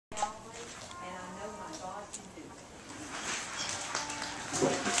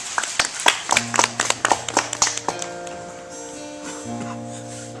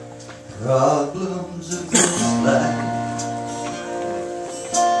problems of this life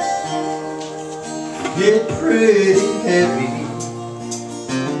get pretty heavy.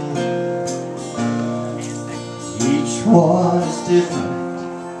 Each one's different,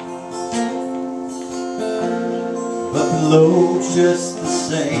 but the load's just the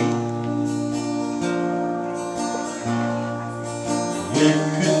same. It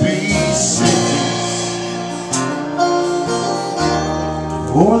could be sickness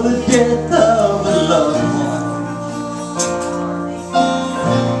or the death of a loved one.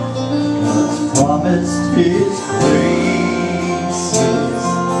 God's promised His grace is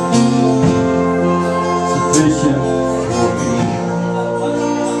sufficient for me.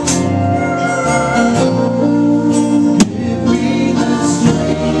 Give me the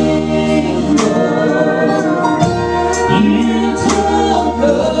strength, Lord, you took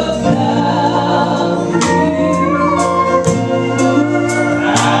about me.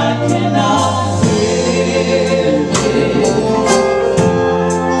 I cannot live it,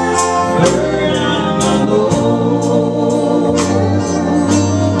 burn I'm alone.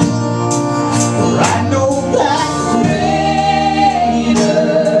 For I know that greater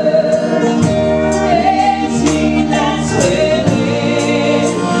is He that's within me.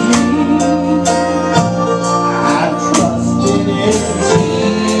 I trust in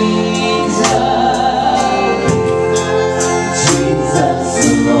Jesus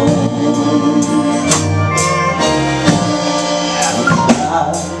alone. And the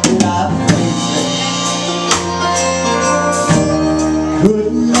God that I face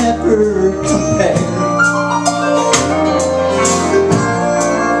could never compare.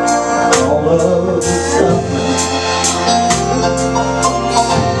 All of the suffering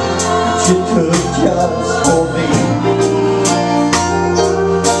that you took just for me.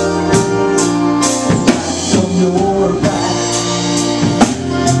 From your back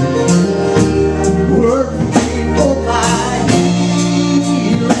work for my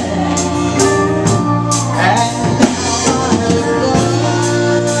healing, and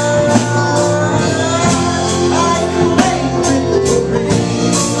I claim victory.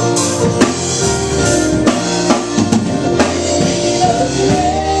 Give me the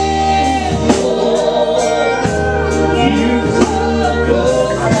strength, Lord,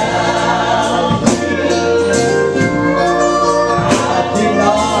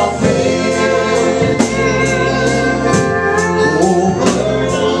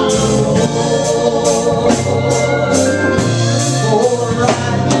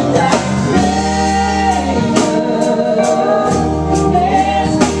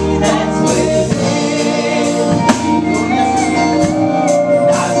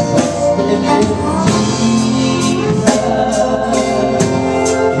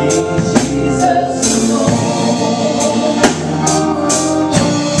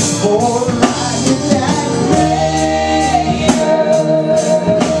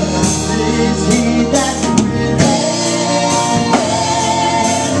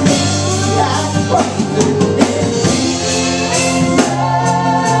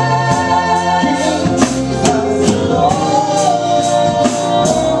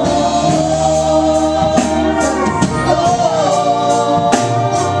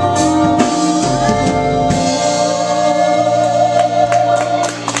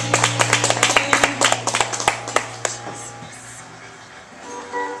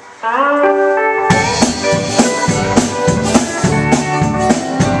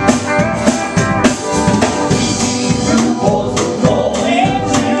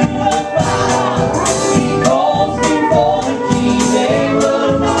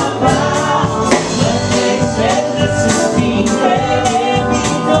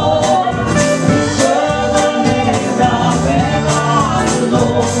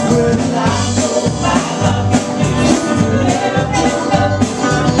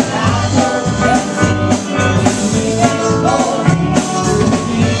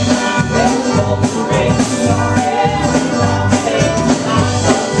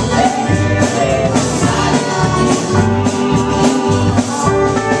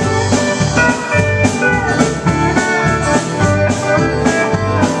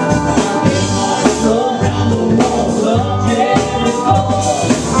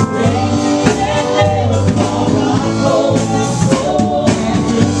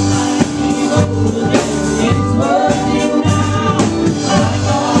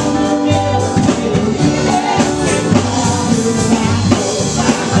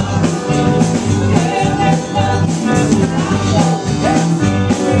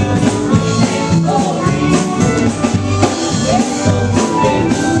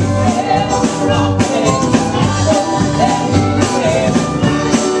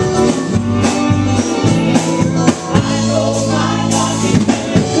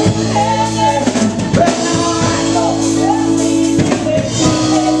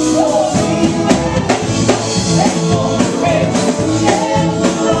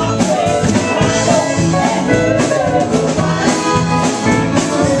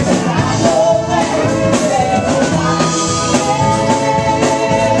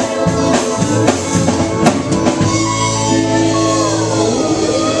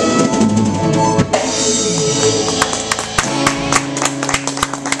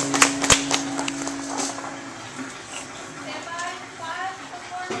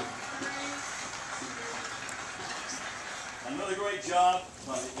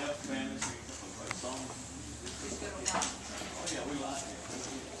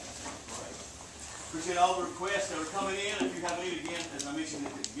 Appreciate all the requests that are coming in. If you have any, again, as I mentioned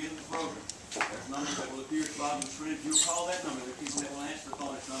at the beginning of the program, there's numbers that will appear at the bottom of the screen. If you'll call that number, there are people that will answer the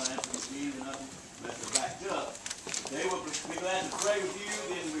phone. It's not answering machine or nothing, but they're backed up. They will be glad to pray with you.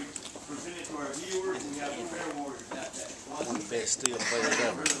 Then we present it to our viewers. We have the prayer warriors out there. One of the best steel players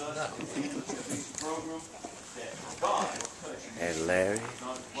ever. And Larry,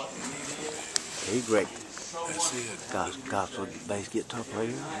 he's great. That's it. Gospel bass guitar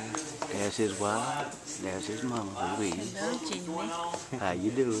player. There's his wife. There's his mama, Louise. Hello, Jimmy. How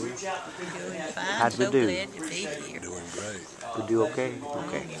you doing? Doing fine. How'd we So do? glad to be here. Doing great. We do okay? Okay.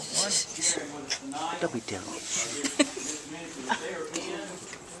 Wonderful. Don't be telling me.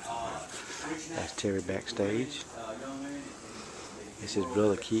 That's Terry backstage. This is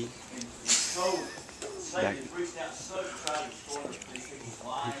Brother Keith. Back. People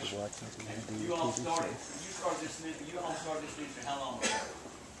watching TV You all show. started this ministry how long ago?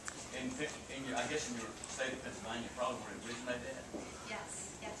 I guess in your state of Pennsylvania, probably where it originated at?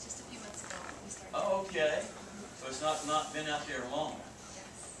 Yes, just a few months ago we started. Oh, okay. So it's not been out there long.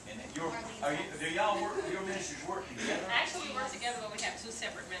 Yes. And do y'all work, your ministries work together? Actually, we work together, but we have two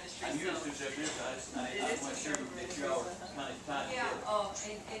separate ministries. I knew it was two separate ministries. I wasn't sure that y'all kind of tied Yeah, together.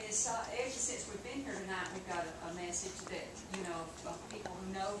 and it's, ever since we've been here tonight, we've got a message that, you know, of people who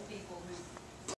know people who